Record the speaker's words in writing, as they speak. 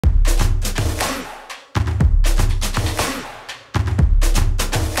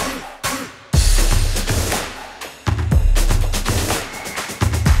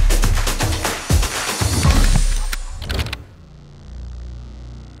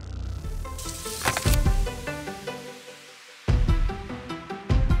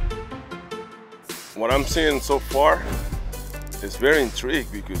What I'm seeing so far is very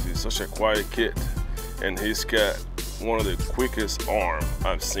intrigued because he's such a quiet kid, and he's got one of the quickest arms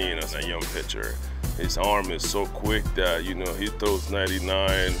I've seen as a young pitcher. His arm is so quick that, you know, he throws 99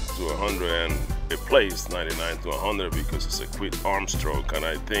 to 100 and it plays 99 to 100 because it's a quick arm stroke, and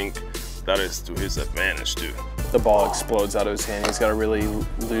I think that is to his advantage too. The ball explodes out of his hand. He's got a really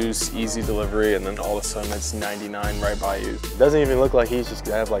loose, easy delivery, and then all of a sudden it's 99 right by you. It doesn't even look like he's just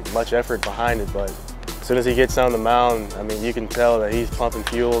gonna have like much effort behind it, but as soon as he gets on the mound, I mean, you can tell that he's pumping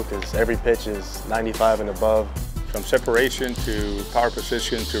fuel because every pitch is 95 and above. From separation to power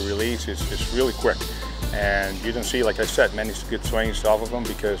position to release, it's really quick. And you don't see, like I said, many good swings off of him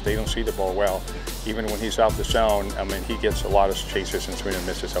because they don't see the ball well. Even when he's out the zone, I mean, he gets a lot of chases and swing and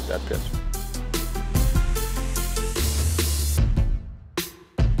misses off that pitch.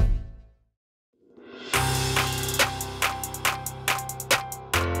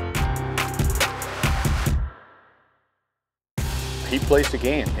 He plays the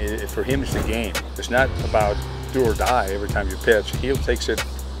game. For him, it's the game. It's not about do or die every time you pitch. He takes it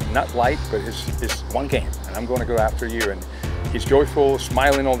not light, but it's one game, and I'm going to go after you. And he's joyful,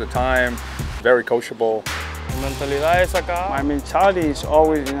 smiling all the time, very coachable. My mentality is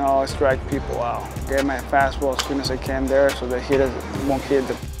always, you know, strike people out. Get my fastball as soon as I can there so the hitter won't hit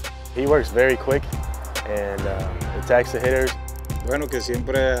them. He works very quick and attacks the hitters.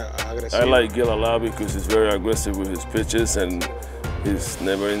 I like Gil a lot because he's very aggressive with his pitches and he's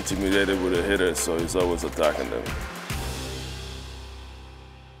never intimidated with a hitter, so he's always attacking them.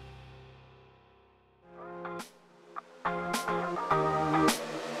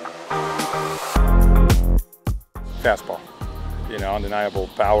 Fastball, you know, undeniable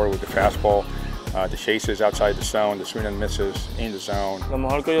power with the fastball. The chases outside the zone, the swing and misses in the zone. One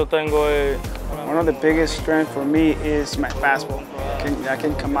of the biggest strengths for me is my fastball. I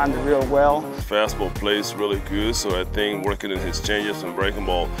can command it real well. Fastball plays really good, so I think working in his changes and breaking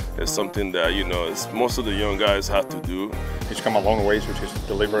ball is something that, you know, most of the young guys have to do. He's come a long ways with his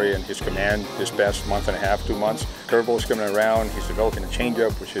delivery and his command this past month and a half, 2 months. Curveball is coming around. He's developing a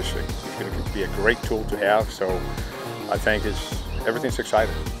changeup, which is going to be a great tool to have. So I think everything's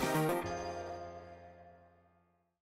exciting.